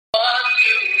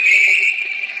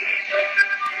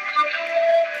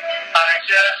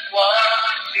just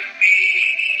want to be.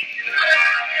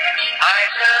 I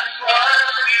just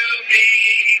want to be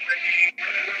with you.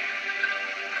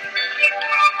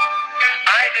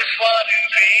 I just want to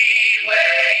be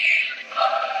where you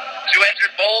are. To enter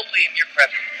boldly in your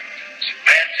presence. To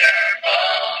enter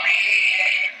boldly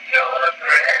in your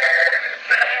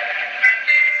presence.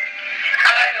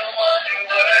 I don't want to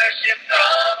worship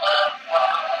from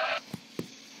afar.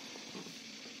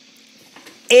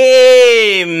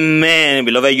 Amen.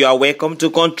 Beloved, you are welcome to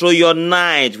Control Your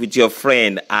Night with your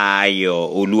friend Ayo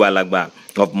Oluwalagba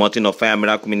of Mountain of Fire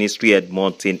Miracle Ministry at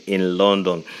Mountain in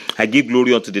London. I give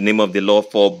glory unto the name of the Lord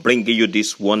for bringing you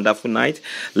this wonderful night.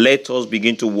 Let us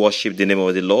begin to worship the name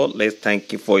of the Lord. Let's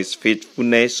thank Him for His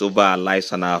faithfulness over our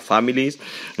lives and our families.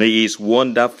 He is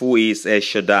wonderful. He is El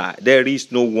Shaddai. There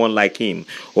is no one like Him.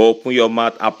 Open your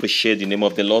mouth. Appreciate the name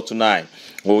of the Lord tonight.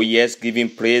 Oh yes, give Him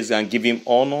praise and give Him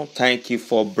honor. Thank you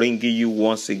for bringing you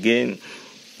once again.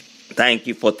 Thank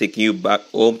you for taking you back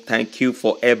home. Thank you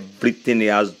for everything He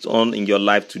has done in your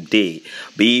life today.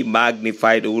 Be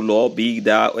magnified, O Lord. Be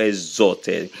thou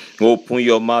exalted. Open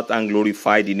your mouth and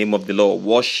glorify the name of the Lord.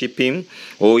 Worship Him.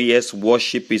 Oh yes,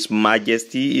 worship His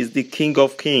majesty. He is the King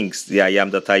of kings, the I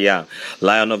am that I am.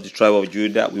 Lion of the tribe of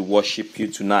Judah, we worship you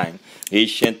tonight.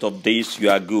 Ancient of days, you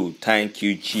are good. Thank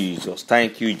you, Jesus.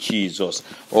 Thank you, Jesus.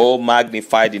 Oh,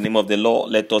 magnify the name of the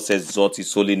Lord. Let us exalt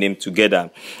His holy name together.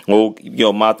 Oh, give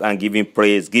your mouth and give Him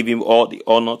praise. Give Him all the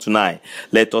honor tonight.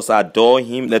 Let us adore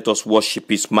Him. Let us worship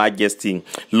His majesty.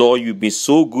 Lord, you've been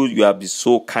so good. You have been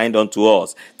so kind unto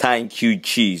us. Thank you,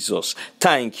 Jesus.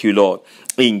 Thank you, Lord.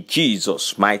 In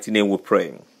Jesus' mighty name we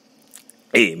pray.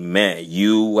 Amen.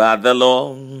 You are the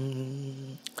Lord.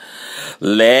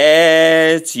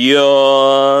 Let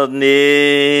your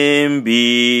name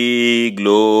be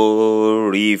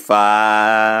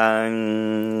glorified.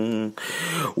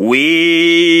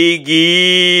 We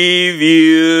give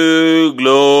you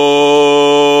glory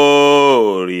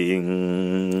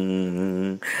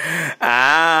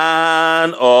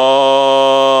and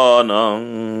honor.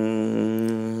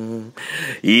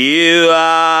 You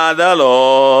are the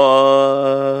Lord.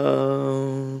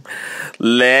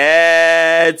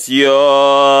 Let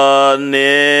your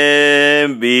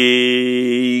name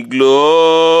be glorified.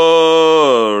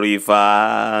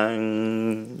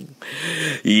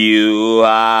 You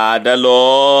are the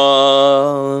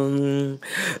Lord.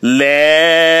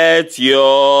 Let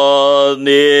your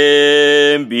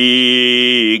name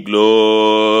be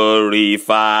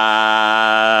glorified.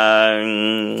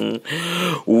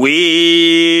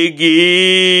 We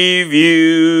give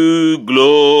you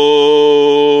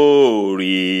glory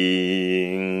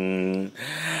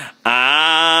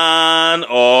and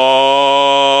honor.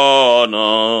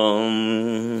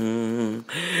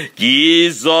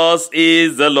 Jesus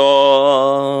is the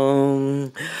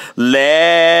Lord.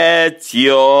 Let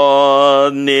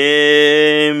your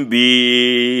name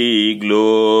be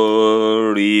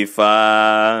glorified.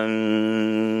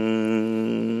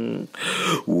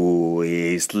 Who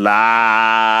is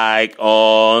like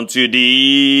unto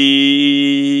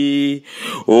thee,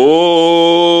 O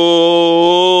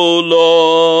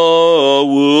Lord?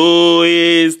 Who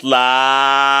is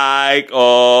like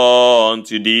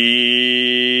unto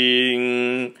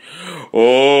thee, O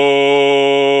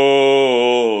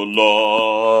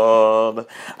Lord?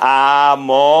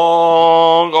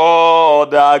 Among all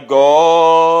the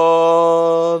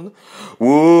gods,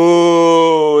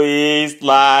 who is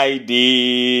like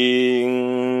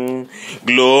thee?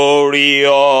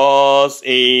 Glorious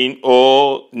in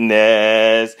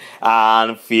holiness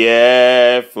and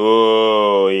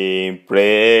fearful in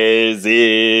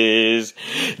praises,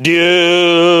 doing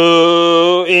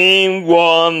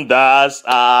wonders,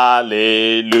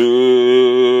 hallelujah.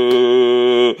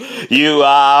 You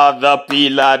are the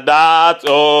pillar that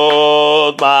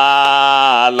holds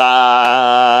my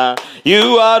life.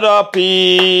 You are the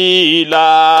pillar.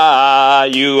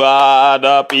 You are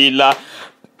the pillar.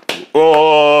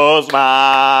 Oh,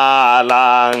 my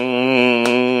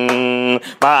land,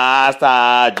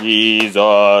 Master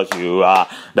Jesus, you are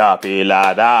the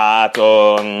pillar that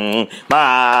on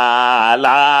my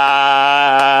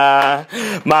life.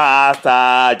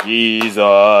 Master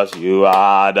Jesus, you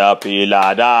are the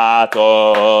pillar that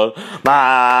on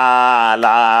my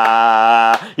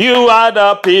life. You are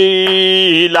the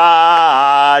pillar,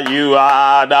 you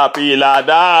are the pillar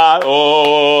that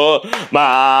on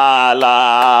my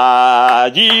life.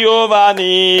 Jehovah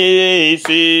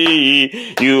Nissi,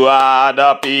 you are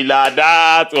the pillar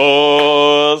that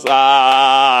holds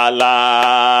our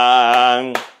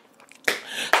life.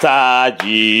 Master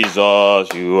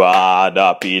Jesus, you are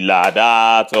the pillar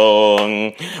that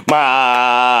on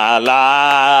my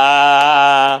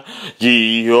life.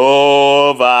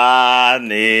 Jehovah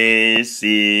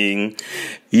Nissi,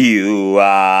 you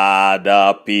are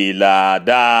the pillar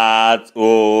that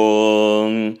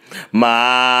on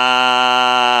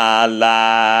my life.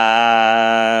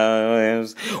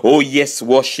 Oh yes,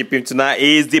 worship him tonight.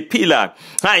 He is the pillar.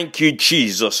 Thank you,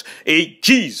 Jesus. In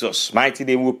Jesus' mighty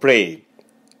name we pray.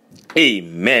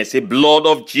 Amen. Say, blood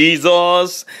of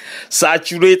Jesus,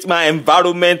 saturate my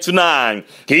environment tonight.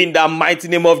 In the mighty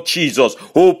name of Jesus,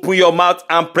 open your mouth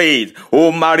and pray.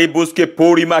 Oh, Maribuske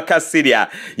Pori Makasidia.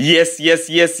 Yes, yes,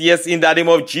 yes, yes. In the name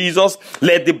of Jesus,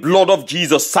 let the blood of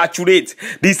Jesus saturate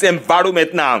this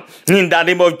environment now. In the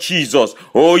name of Jesus.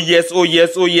 Oh, yes, oh,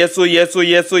 yes, oh, yes, oh, yes, oh,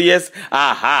 yes, oh, yes.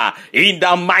 Aha. In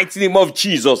the mighty name of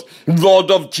Jesus,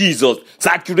 blood of Jesus,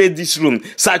 saturate this room,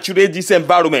 saturate this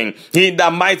environment. In the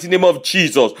mighty name of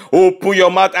Jesus, open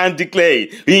your mouth and declare,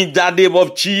 in the name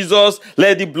of Jesus,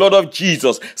 let the blood of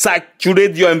Jesus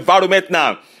saturate your environment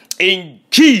now. In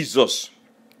Jesus'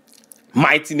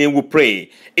 mighty name we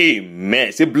pray.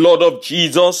 Amen. Say, blood of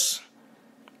Jesus,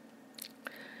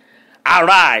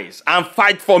 arise and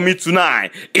fight for me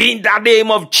tonight. In the name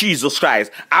of Jesus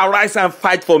Christ, arise and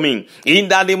fight for me. In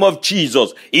the name of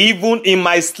Jesus, even in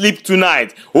my sleep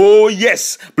tonight. Oh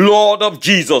yes, blood of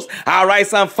Jesus,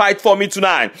 arise and fight for me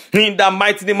tonight. In the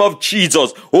mighty name of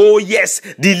Jesus. Oh yes,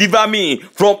 deliver me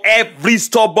from every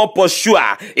stubborn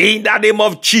pursuer. In the name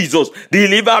of Jesus,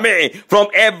 deliver me from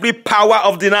every power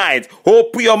of the night.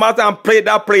 Open your mouth and pray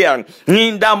that prayer.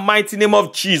 In the mighty name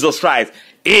of Jesus Christ.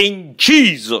 In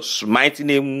Jesus' mighty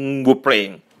name we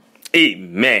pray.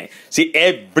 Amen. See,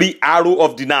 every arrow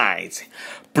of the night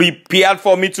prepared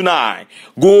for me tonight,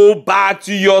 go back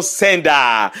to your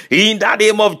sender. In the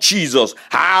name of Jesus,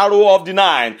 arrow of the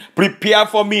night prepare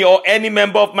for me or any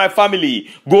member of my family,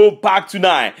 go back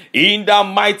tonight. In the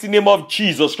mighty name of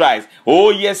Jesus Christ. Oh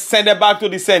yes, send it back to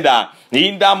the sender.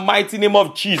 In the mighty name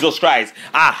of Jesus Christ.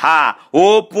 Aha.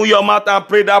 Open your mouth and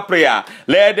pray that prayer.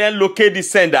 Let them locate the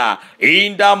sender.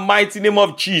 In the mighty name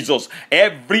of Jesus.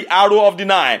 Every arrow of the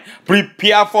night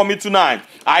prepare for me tonight.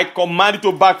 I command it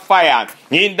to backfire.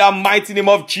 In the mighty name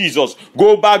of Jesus.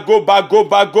 Go back, go back, go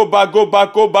back, go back, go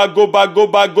back, go back, go back, go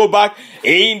back, go back.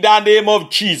 In the name of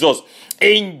Jesus.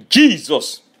 In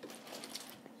Jesus'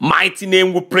 mighty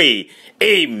name we pray.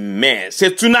 Amen. Say,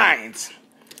 tonight,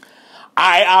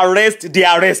 I arrest the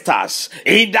arresters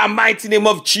in the mighty name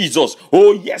of Jesus.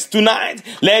 Oh yes, tonight,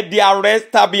 let the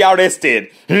arrester be arrested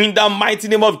in the mighty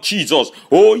name of Jesus.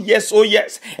 Oh yes, oh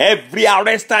yes. Every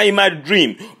arrester in my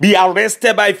dream be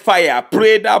arrested by fire.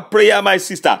 Pray that prayer, my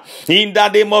sister, in the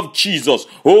name of Jesus.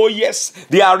 Oh yes,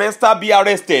 the arrester be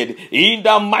arrested in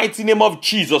the mighty name of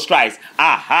Jesus Christ.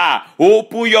 Aha.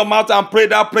 Open your mouth and pray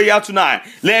that prayer tonight.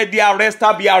 Let the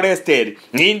arrester be arrested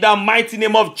in the mighty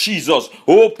name of Jesus.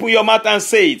 Open your mouth and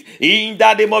say it in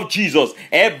the name of Jesus.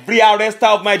 Every arrester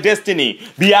of my destiny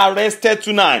be arrested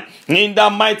tonight in the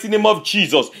mighty name of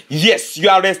Jesus. Yes, you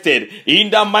are arrested in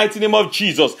the mighty name of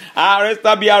Jesus.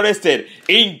 Arrester be arrested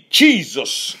in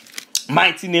Jesus'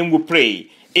 mighty name we pray.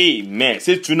 Amen.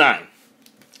 Say, tonight,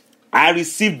 I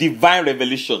receive divine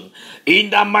revelation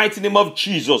in the mighty name of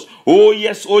Jesus. Oh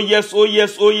yes, oh yes, oh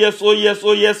yes, oh yes, oh yes,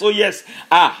 oh yes, oh yes.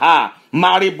 Aha.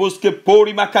 Maribuske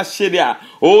Pori Makashedia.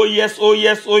 Oh yes, oh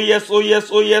yes, oh yes, oh yes,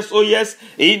 oh yes, oh yes.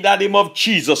 In the name of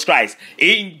Jesus Christ.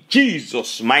 In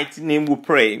Jesus' mighty name we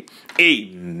pray.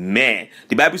 Amen.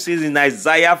 The Bible says in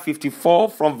Isaiah 54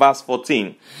 from verse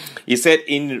 14. It said,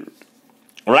 in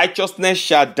righteousness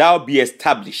shalt thou be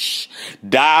established.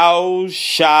 Thou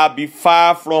shalt be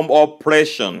far from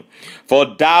oppression. For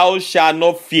thou shalt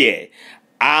not fear,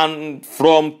 and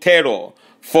from terror,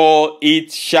 for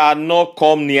it shall not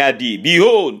come near thee.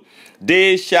 Behold,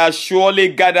 they shall surely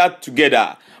gather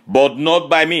together, but not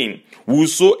by me.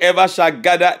 Whosoever shall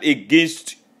gather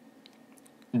against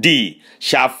thee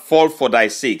shall fall for thy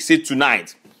sake. Say,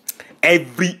 tonight,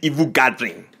 every evil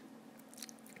gathering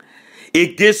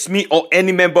against me or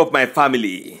any member of my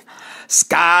family,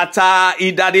 scatter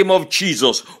in the name of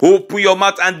Jesus. Open your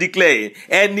mouth and declare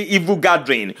any evil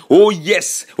gathering. Oh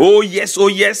yes, oh yes, oh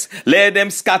yes. Let them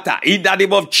scatter in the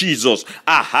name of Jesus.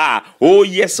 Aha. Oh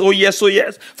yes, oh yes, oh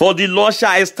yes. For the Lord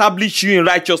shall establish you in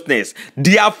righteousness.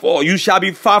 Therefore, you shall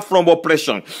be far from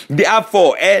oppression.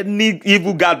 Therefore, any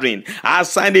evil gathering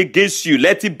assigned against you,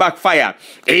 let it backfire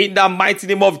in the mighty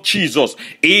name of Jesus.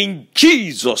 In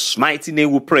Jesus' mighty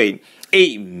name we pray.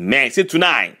 Amen. Say,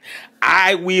 tonight,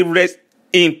 I will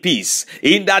in peace.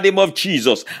 In the name of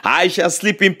Jesus, I shall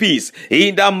sleep in peace.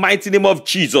 In the mighty name of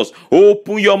Jesus,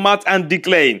 open your mouth and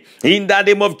declare. In the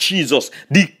name of Jesus,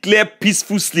 declare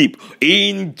peaceful sleep.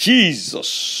 In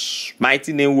Jesus'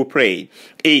 mighty name we pray.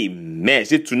 Amen.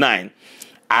 Say tonight,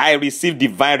 I receive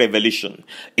divine revelation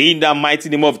in the mighty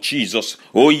name of Jesus.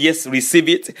 Oh yes, receive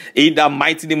it in the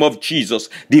mighty name of Jesus.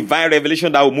 Divine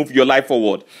revelation that will move your life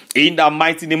forward in the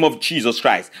mighty name of Jesus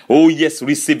Christ. Oh yes,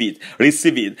 receive it,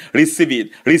 receive it, receive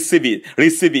it, receive it,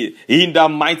 receive it in the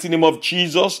mighty name of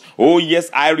Jesus. Oh yes,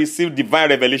 I receive divine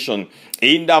revelation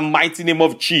in the mighty name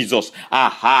of Jesus.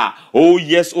 Aha. Oh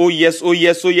yes, oh yes, oh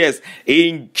yes, oh yes.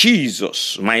 In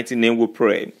Jesus' mighty name we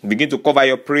pray. Begin to cover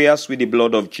your prayers with the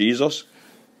blood of Jesus.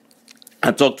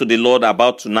 And talk to the Lord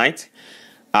about tonight.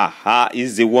 Aha,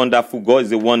 He's a wonderful God,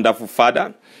 He's a wonderful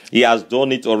Father. He has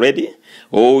done it already.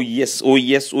 Oh yes, oh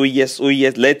yes, oh yes, oh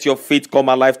yes. Let your faith come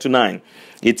alive tonight.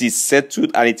 It is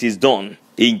settled and it is done.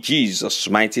 In Jesus'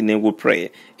 mighty name we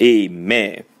pray.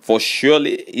 Amen. For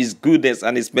surely His goodness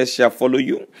and His mercy shall follow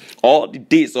you all the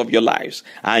days of your lives,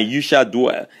 and you shall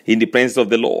dwell in the presence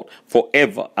of the Lord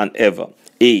forever and ever.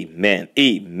 Amen.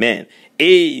 Amen.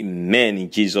 Amen in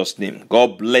Jesus' name.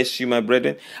 God bless you, my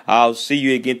brethren. I'll see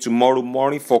you again tomorrow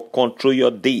morning for Control Your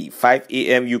Day, 5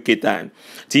 a.m. UK time.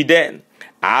 Till then,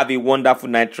 have a wonderful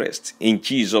night rest in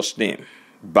Jesus' name.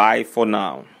 Bye for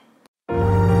now.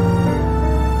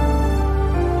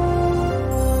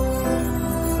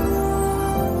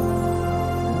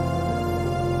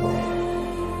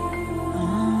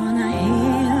 On a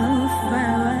hill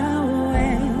far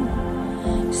away,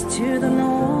 stood an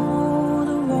old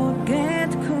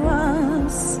rugged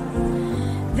cross,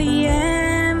 the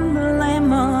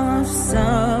emblem of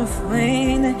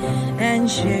suffering and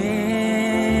shame.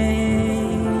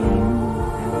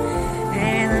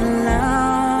 And I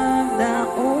love the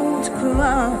old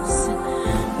cross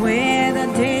where the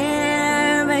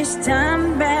dearest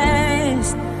and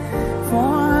best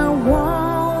for a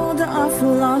world of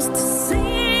lost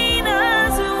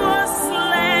sinners was slain.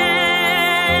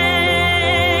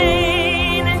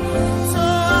 So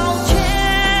I'll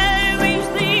cherish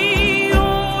the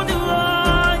old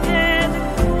rugged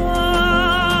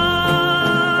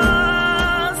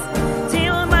cross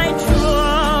till my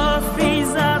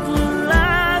trophies at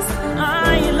last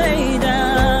I lay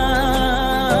down.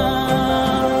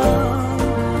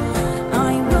 I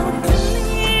will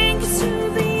cling to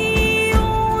the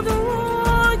old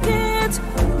rugged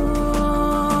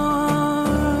cross.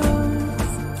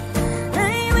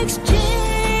 I'll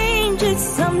exchange it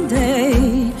someday